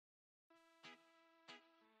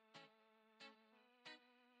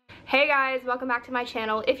Hey guys, welcome back to my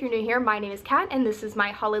channel. If you're new here, my name is Kat and this is my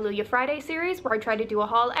Hallelujah Friday series where I try to do a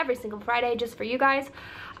haul every single Friday just for you guys.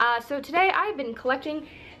 So today I've been collecting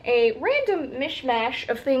a random mishmash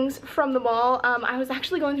of things from the mall. I was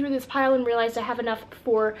actually going through this pile and realized I have enough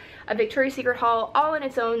for a Victoria's Secret haul all on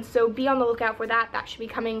its own, so be on the lookout for that. That should be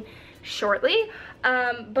coming shortly.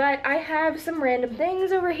 But I have some random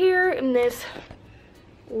things over here in this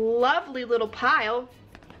lovely little pile.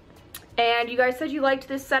 And you guys said you liked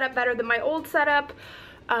this setup better than my old setup.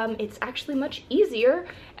 It's actually much easier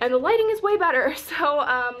and the lighting is way better.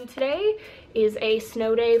 So today is a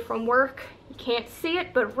snow day from work. You can't see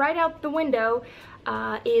it, but right out the window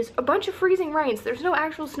is a bunch of freezing rains. There's no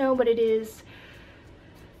actual snow, but it is,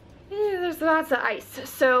 there's lots of ice.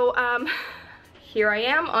 So here I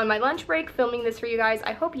am on my lunch break filming this for you guys.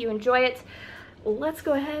 I hope you enjoy it. Let's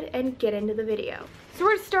go ahead and get into the video. So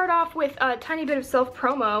we're gonna start off with a tiny bit of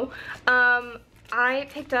self-promo. I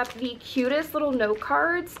picked up the cutest little note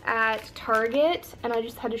cards at Target and I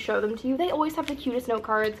just had to show them to you. They always have the cutest note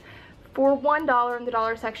cards for $1 in the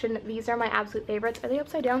dollar section. These are my absolute favorites. Are they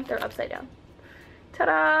upside down? They're upside down.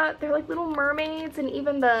 Ta-da! They're like little mermaids and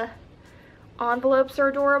even the envelopes are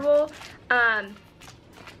adorable.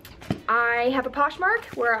 I have a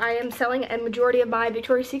Poshmark where I am selling a majority of my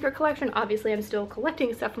Victoria's Secret collection. Obviously, I'm still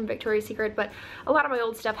collecting stuff from Victoria's Secret, but a lot of my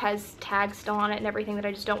old stuff has tags still on it and everything that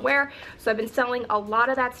I just don't wear. So I've been selling a lot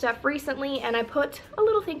of that stuff recently, and I put a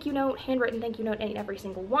little thank you note, handwritten thank you note in every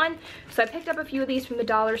single one. So I picked up a few of these from the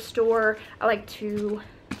dollar store. I like to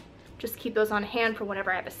just keep those on hand for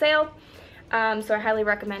whenever I have a sale. So I highly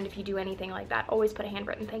recommend if you do anything like that, always put a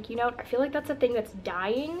handwritten thank you note. I feel like that's a thing that's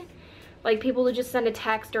dying. Like, people to just send a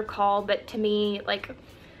text or call, but to me, like,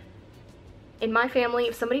 in my family,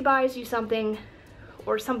 if somebody buys you something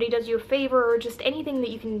or somebody does you a favor or just anything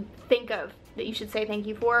that you can think of that you should say thank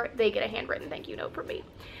you for, they get a handwritten thank you note from me.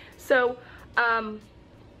 So,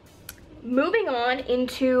 moving on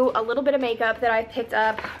into a little bit of makeup that I picked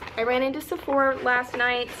up. I ran into Sephora last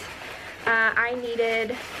night. I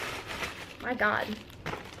needed, my God,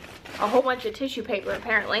 a whole bunch of tissue paper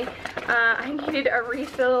apparently. I needed a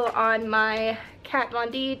refill on my Kat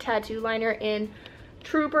Von D tattoo liner in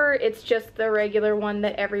Trooper. It's just the regular one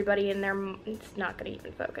that everybody in their, it's not gonna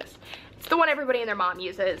even focus. It's the one everybody and their mom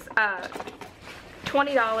uses.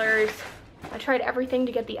 $20. I tried everything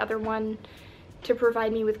to get the other one to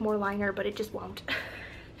provide me with more liner, but it just won't.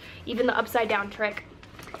 Even the upside down trick.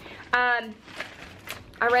 I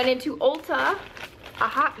ran into Ulta a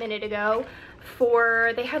hot minute ago.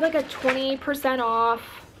 They had like a 20% off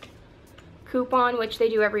coupon, which they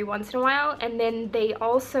do every once in a while, and then they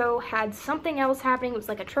also had something else happening. It was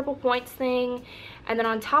like a triple points thing, and then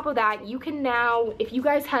on top of that, you can now, if you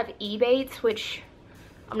guys have Ebates, which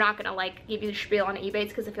I'm not gonna like give you the spiel on Ebates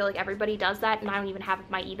because I feel like everybody does that, and I don't even have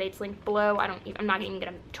my Ebates linked below. I'm not even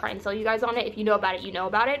gonna try and sell you guys on it. If you know about it, you know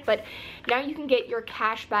about it, but now you can get your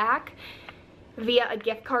cash back via a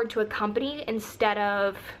gift card to a company instead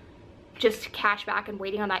of just cash back and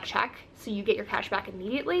waiting on that check, so you get your cash back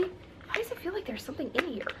immediately. Why does it feel like there's something in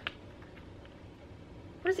here?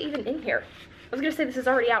 What is even in here? I was gonna say this is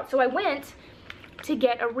already out. So I went to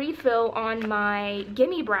get a refill on my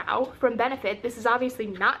Gimme Brow from Benefit. This is obviously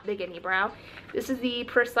not the Gimme Brow. This is the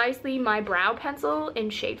Precisely My Brow Pencil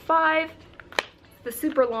in shade 5. The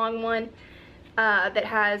super long one that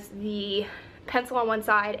has the pencil on one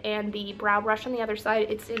side and the brow brush on the other side.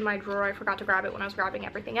 It's in my drawer. I forgot to grab it when I was grabbing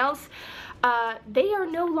everything else. They are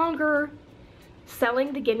no longer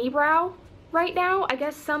selling the Gimme Brow right now. I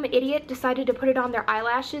guess some idiot decided to put it on their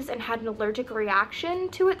eyelashes and had an allergic reaction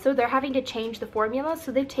to it, so they're having to change the formula.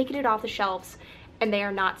 So they've taken it off the shelves and they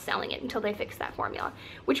are not selling it until they fix that formula,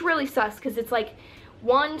 which really sucks because it's like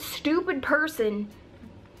one stupid person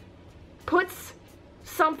puts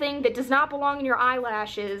something that does not belong in your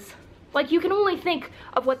eyelashes. Like, you can only think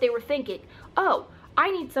of what they were thinking. Oh,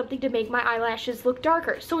 I need something to make my eyelashes look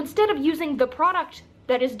darker. So instead of using the product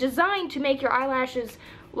that is designed to make your eyelashes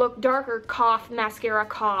look darker, cough, mascara,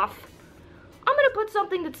 cough, I'm gonna put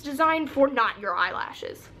something that's designed for not your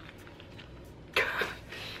eyelashes.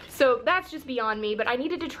 So that's just beyond me, but I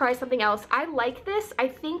needed to try something else. I like this. I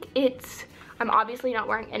think it's, I'm obviously not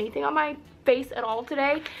wearing anything on my face at all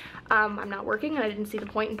today. I'm not working and I didn't see the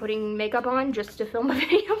point in putting makeup on just to film a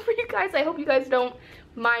video for you guys. I hope you guys don't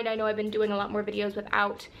mind. I know I've been doing a lot more videos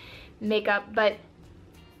without makeup, but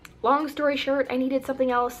long story short, I needed something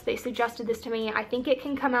else. They suggested this to me. I think it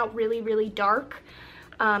can come out really, really dark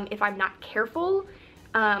if I'm not careful,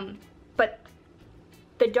 but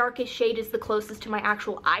the darkest shade is the closest to my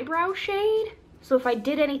actual eyebrow shade. So if I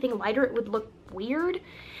did anything lighter, it would look weird.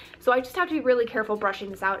 So I just have to be really careful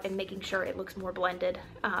brushing this out and making sure it looks more blended.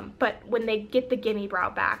 But when they get the Gimme Brow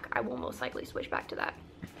back, I will most likely switch back to that.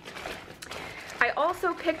 I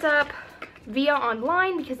also picked up via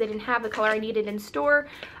online because they didn't have the color I needed in store.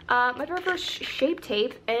 My very first Shape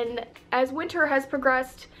Tape, and as winter has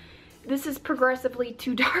progressed, this is progressively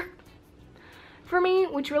too dark for me,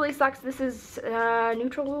 which really sucks. This is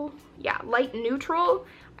neutral, yeah, light neutral.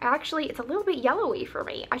 Actually, it's a little bit yellowy for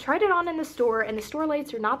me. I tried it on in the store, and the store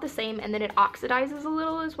lights are not the same, and then it oxidizes a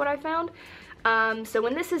little is what I found. So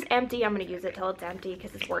when this is empty, I'm gonna use it till it's empty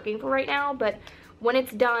because it's working for right now, but when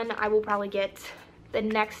it's done, I will probably get the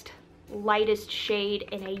next lightest shade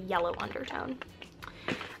in a yellow undertone.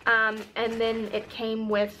 And then it came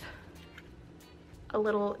with a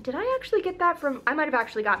little, did I actually get that from, I might have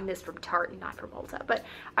actually gotten this from Tarte and not from Ulta, but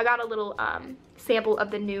I got a little sample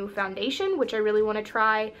of the new foundation, which I really want to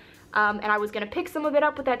try. And I was going to pick some of it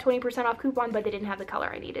up with that 20% off coupon, but they didn't have the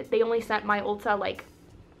color I needed. They only sent my Ulta like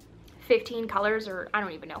 15 colors, or I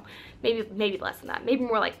don't even know, maybe less than that, maybe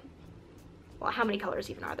more like, well, how many colors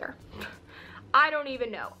even are there? I don't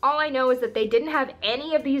even know. All I know is that they didn't have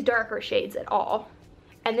any of these darker shades at all.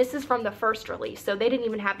 And this is from the first release, so they didn't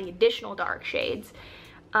even have the additional dark shades.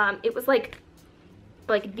 It was like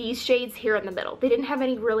these shades here in the middle. They didn't have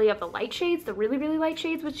any really of the light shades, the really, really light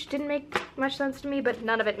shades, which didn't make much sense to me, but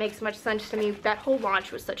none of it makes much sense to me. That whole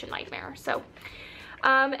launch was such a nightmare. So,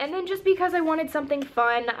 and then just because I wanted something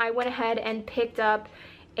fun, I went ahead and picked up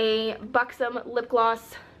a Buxom lip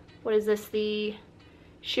gloss. What is this? The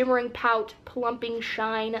Shimmering Pout Plumping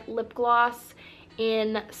Shine lip gloss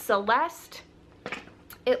in Celeste.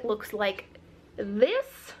 It looks like this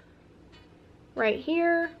right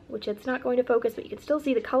here, which it's not going to focus, but you can still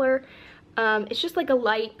see the color. It's just like a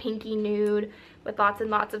light pinky nude with lots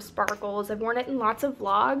and lots of sparkles. I've worn it in lots of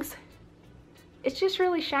vlogs. It's just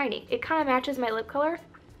really shiny. It kind of matches my lip color.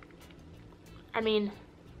 I mean,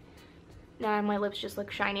 now my lips just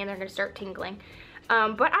look shiny and they're gonna start tingling.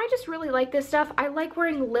 But I just really like this stuff. I like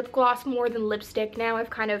wearing lip gloss more than lipstick now.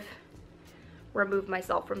 I've kind of removed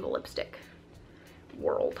myself from the lipstick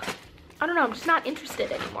world. I don't know, I'm just not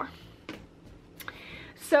interested anymore.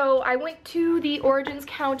 So I went to the Origins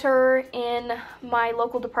counter in my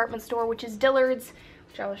local department store, which is Dillard's,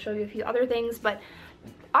 which I will show you a few other things, but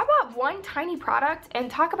I bought one tiny product, and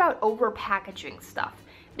talk about over packaging stuff.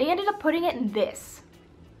 They ended up putting it in this.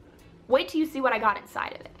 Wait till you see what I got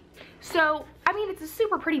inside of it. So, I mean, it's a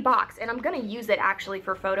super pretty box, and I'm gonna use it actually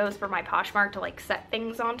for photos for my Poshmark to like set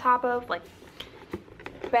things on top of, like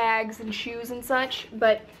bags and shoes and such,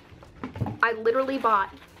 but I literally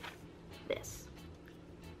bought this.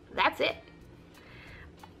 That's it.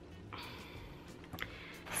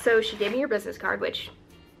 So she gave me your business card, which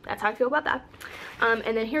that's how I feel about that.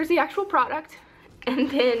 And then here's the actual product, and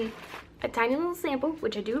then a tiny little sample,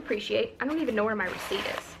 which I do appreciate. I don't even know where my receipt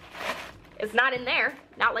is. It's not in there.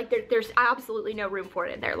 Not like there's absolutely no room for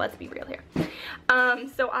it in there. Let's be real here.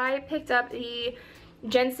 So I picked up the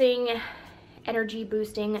Ginseng Energy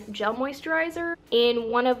Boosting Gel Moisturizer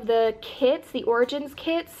in one of the kits, the Origins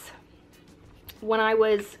kits. When I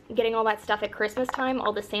was getting all that stuff at Christmas time,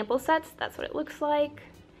 all the sample sets, that's what it looks like.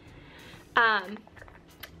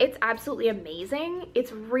 It's absolutely amazing.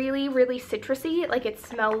 It's really, really citrusy. Like, it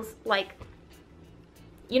smells like,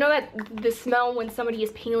 you know that the smell when somebody is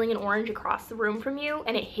peeling an orange across the room from you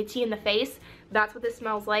and it hits you in the face? That's what this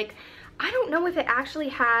smells like. I don't know if it actually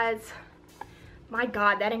has, my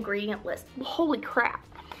God, that ingredient list, holy crap.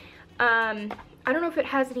 I don't know if it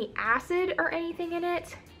has any acid or anything in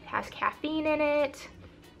it. It has caffeine in it,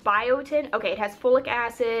 biotin. Okay, it has folic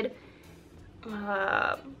acid,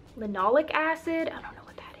 linoleic acid. I don't know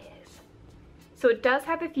what that is. So it does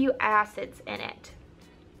have a few acids in it.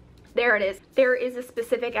 There it is. There is a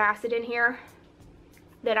specific acid in here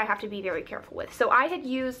that I have to be very careful with. So I had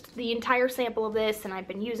used the entire sample of this, and I've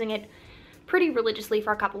been using it pretty religiously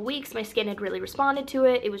for a couple weeks. My skin had really responded to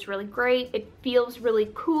it. It was really great. It feels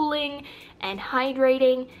really cooling and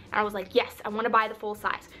hydrating. And I was like, yes, I want to buy the full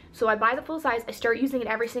size. So I buy the full size. I start using it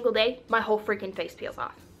every single day. My whole freaking face peels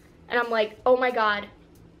off. And I'm like, oh my God,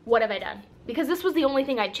 what have I done? Because this was the only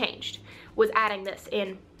thing I'd changed, was adding this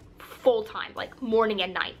in full time, like morning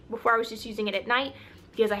and night. Before I was just using it at night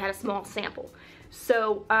because I had a small sample.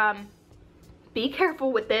 So be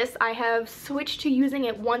careful with this. I have switched to using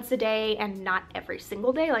it once a day and not every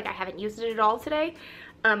single day. Like, I haven't used it at all today.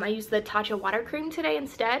 I used the Tatcha water cream today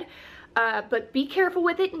instead. But be careful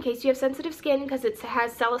with it in case you have sensitive skin, because it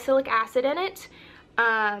has salicylic acid in it.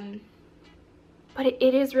 But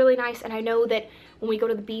it is really nice, and I know that when we go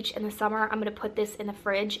to the beach in the summer, I'm gonna put this in the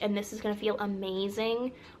fridge, and this is gonna feel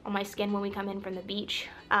amazing on my skin when we come in from the beach.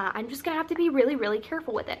 I'm just gonna have to be really, really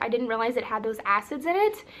careful with it. I didn't realize it had those acids in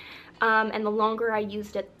it, and the longer I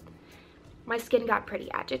used it, my skin got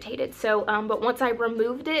pretty agitated. So, but once I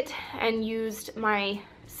removed it and used my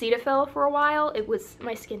Cetaphil for a while,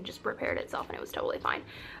 my skin just repaired itself and it was totally fine.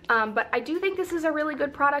 But I do think this is a really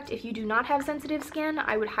good product. If you do not have sensitive skin,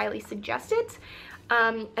 I would highly suggest it.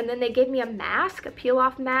 And then they gave me a mask, a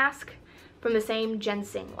peel-off mask from the same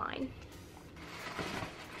ginseng line.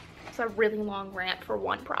 It's a really long rant for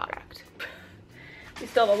one product. We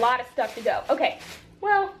still have a lot of stuff to go. Okay,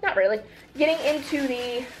 well, not really. Getting into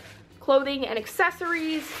the clothing and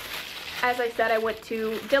accessories. As I said, I went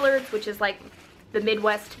to Dillard's, which is like the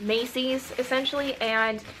Midwest Macy's essentially,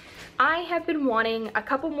 and I have been wanting a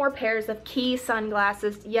couple more pairs of Key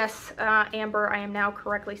sunglasses. Yes, Amber, I am now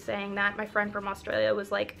correctly saying that. My friend from Australia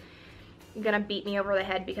was like gonna beat me over the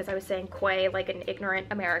head because I was saying Quay like an ignorant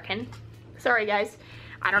American. Sorry guys,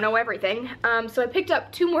 I don't know everything. So I picked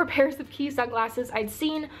up 2 more pairs of Key sunglasses. I'd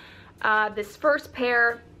seen this first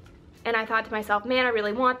pair and I thought to myself, man, I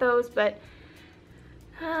really want those, but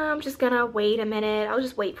I'm just gonna wait a minute. I'll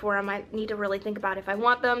just wait for them. I need to really think about if I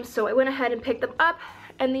want them. So I went ahead and picked them up,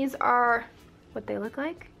 and these are what they look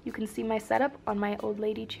like. You can see my setup on my old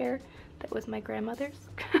lady chair that was my grandmother's.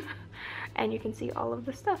 And you can see all of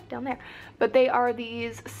the stuff down there. But they are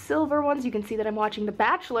these silver ones. You can see that I'm watching The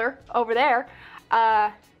Bachelor over there.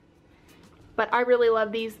 But I really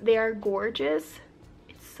love these. They are gorgeous.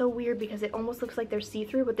 It's so weird because it almost looks like they're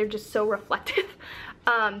see-through, but they're just so reflective.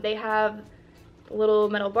 They have a little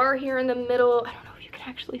metal bar here in the middle. I don't know if you can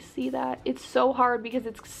actually see that. It's so hard because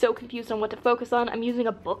it's so confused on what to focus on. I'm using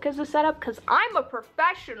a book as a setup because I'm a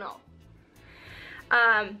professional.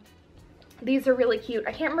 These are really cute.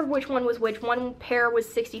 I can't remember which one was which. One pair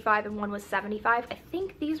was 65 and one was 75. I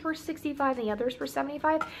think these were 65 and the others were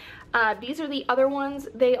 75. These are the other ones.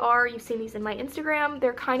 They are, you've seen these in my Instagram.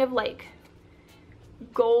 They're kind of like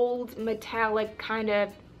gold metallic kind of,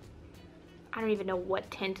 I don't even know what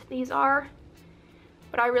tint these are,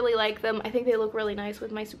 but I really like them. I think they look really nice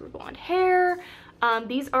with my super blonde hair.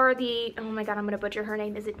 These are the, oh my god, I'm gonna butcher her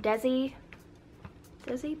name. Is it Desi?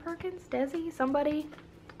 Desi Perkins? Desi? Somebody?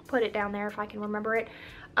 Put it down there if I can remember it.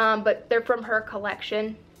 But they're from her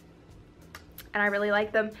collection and I really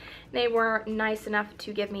like them. They were nice enough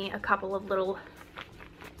to give me a couple of little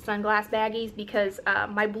sunglass baggies because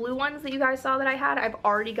my blue ones that you guys saw that I had, I've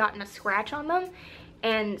already gotten a scratch on them,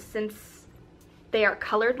 and since they are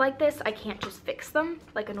colored like this, I can't just fix them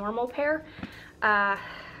like a normal pair.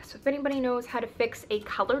 So if anybody knows how to fix a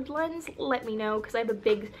colored lens, let me know, because I have a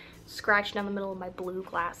big scratch down the middle of my blue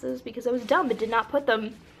glasses because I was dumb but did not put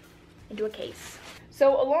them into a case.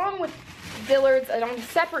 So along with Dillard's and on a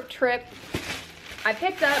separate trip, I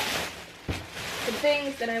picked up some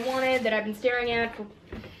things that I wanted that I've been staring at for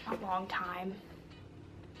a long time.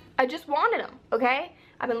 I just wanted them, okay?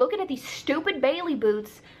 I've been looking at these stupid Bailey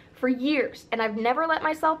boots for years and I've never let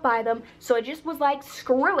myself buy them, so I just was like,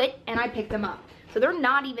 screw it, and I picked them up. So they're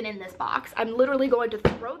not even in this box. I'm literally going to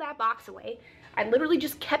throw that box away. I literally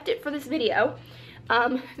just kept it for this video.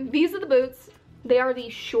 These are the boots. They are the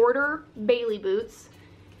shorter Bailey boots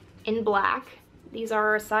in black. These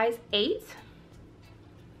are a size 8.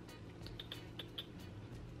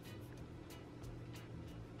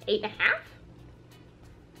 Eight and a half?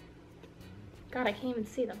 God, I can't even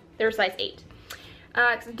see them. They're a size 8.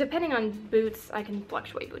 So depending on boots, I can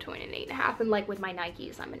fluctuate between an 8.5, and like with my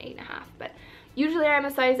Nikes, I'm an 8.5. But usually I'm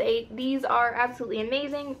a size 8. These are absolutely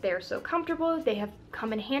amazing. They're so comfortable. They have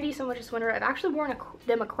come in handy so much this winter. I've actually worn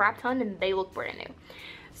them a crap ton and they look brand new.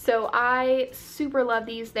 So I super love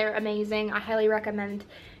these. They're amazing. I highly recommend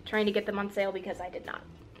trying to get them on sale because I did not.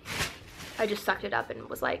 I just sucked it up and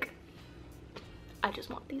was like, I just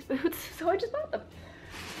want these boots. So I just bought them.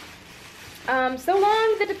 So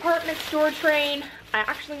long the department store train. I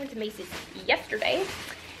actually went to Macy's yesterday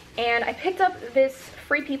and I picked up this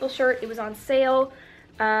Free People shirt. It was on sale.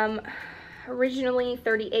 Originally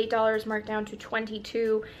 $38, marked down to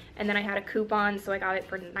 $22, and then I had a coupon, so I got it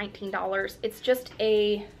for $19. It's just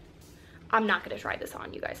a, I'm not gonna try this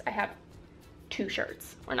on, you guys. I have 2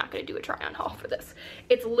 shirts. We're not gonna do a try on haul for this.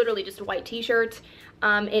 It's literally just a white t-shirt.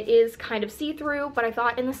 It is kind of see-through, but I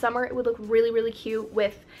thought in the summer it would look really, really cute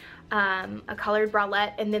with a colored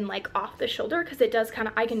bralette and then like off the shoulder, because it does kind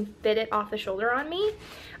of, I can fit it off the shoulder on me.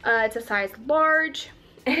 It's a size large,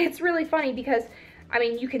 and it's really funny because, I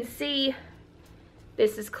mean, you can see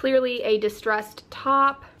this is clearly a distressed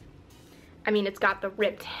top. I mean, it's got the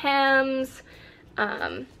ripped hems.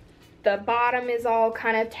 The bottom is all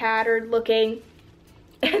kind of tattered looking.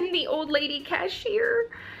 And the old lady cashier,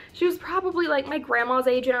 she was probably like my grandma's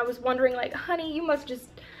age, and I was wondering like, honey, you must just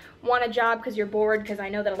want a job because you're bored, because I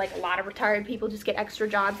know that like a lot of retired people just get extra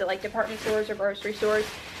jobs at like department stores or grocery stores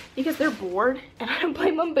because they're bored, and I don't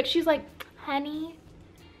blame them. But she's like, honey,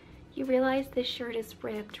 you realize this shirt is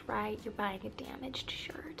ripped, right? You're buying a damaged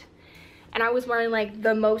shirt. And I was wearing like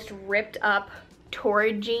the most ripped up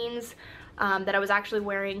torrid jeans that I was actually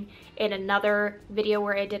wearing in another video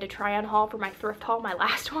where I did a try on haul for my thrift haul, my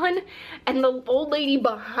last one. And the old lady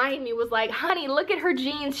behind me was like, honey, look at her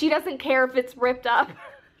jeans. She doesn't care if it's ripped up.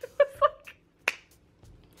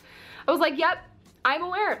 I was like, yep, I'm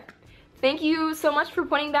aware. Thank you so much for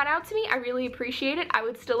pointing that out to me. I really appreciate it. I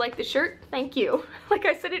would still like the shirt. Thank you. Like,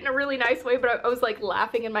 I said it in a really nice way, but I was like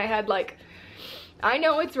laughing in my head like, I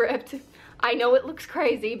know it's ripped. I know it looks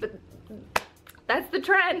crazy, but that's the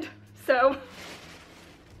trend. So,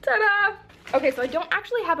 ta-da! Okay, so I don't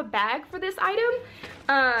actually have a bag for this item,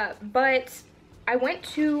 but I went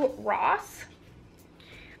to Ross.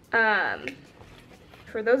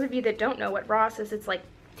 For those of you that don't know what Ross is, it's like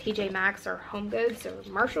TJ Maxx or Home Goods or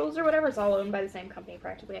Marshalls or whatever. It's all owned by the same company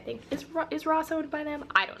practically, I think. Is Ross owned by them?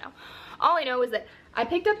 I don't know. All I know is that I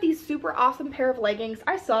picked up these super awesome pair of leggings.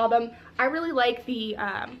 I saw them. I really like the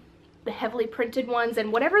heavily printed ones,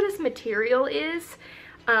 and whatever this material is,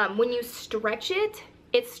 when you stretch it,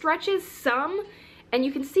 it stretches some, and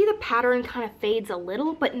you can see the pattern kind of fades a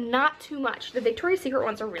little, but not too much. The Victoria's Secret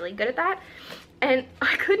ones are really good at that, and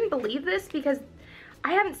I couldn't believe this because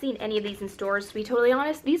I haven't seen any of these in stores, to be totally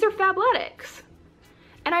honest. These are Fabletics,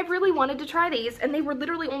 and I've really wanted to try these, and they were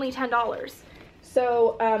literally only $10.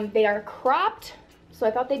 So they are cropped, so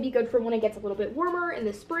I thought they'd be good for when it gets a little bit warmer in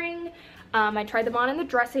the spring. I tried them on in the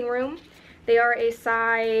dressing room. They are a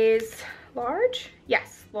size large?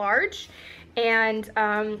 Yes, large. And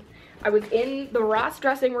I was in the Ross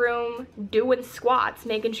dressing room doing squats,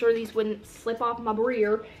 making sure these wouldn't slip off my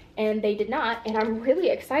rear, and they did not, and I'm really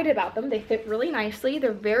excited about them. They fit really nicely.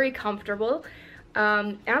 They're very comfortable.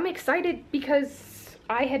 And I'm excited because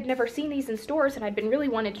I had never seen these in stores, and I'd been really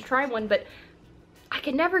wanting to try one, but I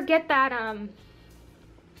could never get that,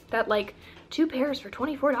 that like 2 pairs for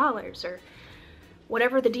 $24 or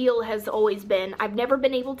whatever the deal has always been. I've never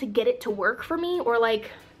been able to get it to work for me, or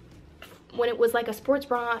like when it was like a sports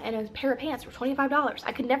bra and a pair of pants for $25.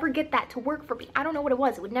 I could never get that to work for me. I don't know what it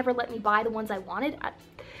was. It would never let me buy the ones I wanted.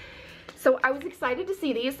 So I was excited to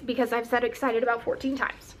see these because I've said excited about 14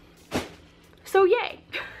 times. So yay.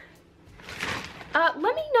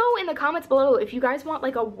 Let me know in the comments below if you guys want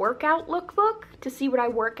like a workout lookbook to see what I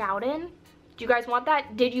work out in. Do you guys want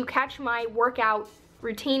that? Did you catch my workout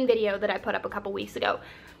routine video that I put up a couple weeks ago?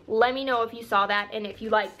 Let me know if you saw that and if you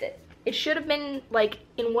liked it. It should have been like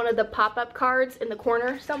in one of the pop-up cards in the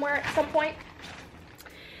corner somewhere at some point.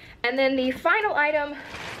 And then the final item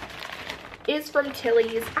is from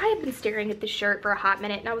Tilly's. I had been staring at this shirt for a hot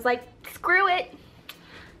minute and I was like, screw it.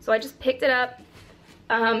 So I just picked it up.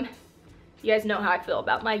 You guys know how I feel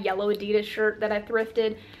about my yellow Adidas shirt that I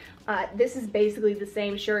thrifted. This is basically the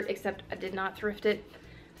same shirt except I did not thrift it.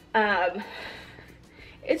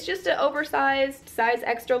 It's just an oversized, size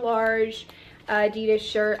extra large Adidas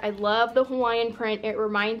shirt. I love the Hawaiian print. It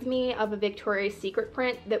reminds me of a Victoria's Secret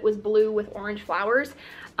print that was blue with orange flowers.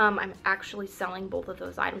 I'm actually selling both of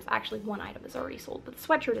those items. Actually, one item is already sold, but the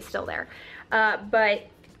sweatshirt is still there. But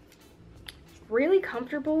really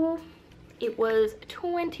comfortable. It was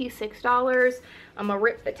 $26. I'm gonna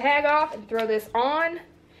rip the tag off and throw this on.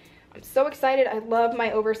 I'm so excited. I love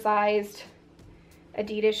my oversized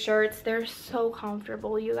Adidas shirts. They're so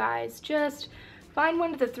comfortable, you guys. Just find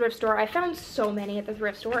one at the thrift store. I found so many at the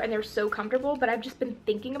thrift store and they're so comfortable, but I've just been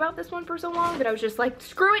thinking about this one for so long that I was just like,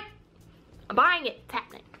 screw it. I'm buying it. It's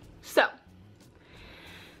happening. So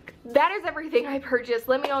that is everything I purchased.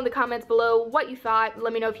 Let me know in the comments below what you thought.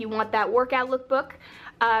 Let me know if you want that workout lookbook.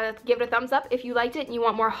 Give it a thumbs up if you liked it and you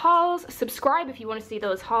want more hauls. Subscribe if you want to see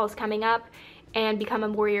those hauls coming up, and become a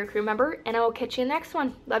Warrior Crew member. And I will catch you in the next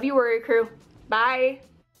one. Love you, Warrior Crew. Bye.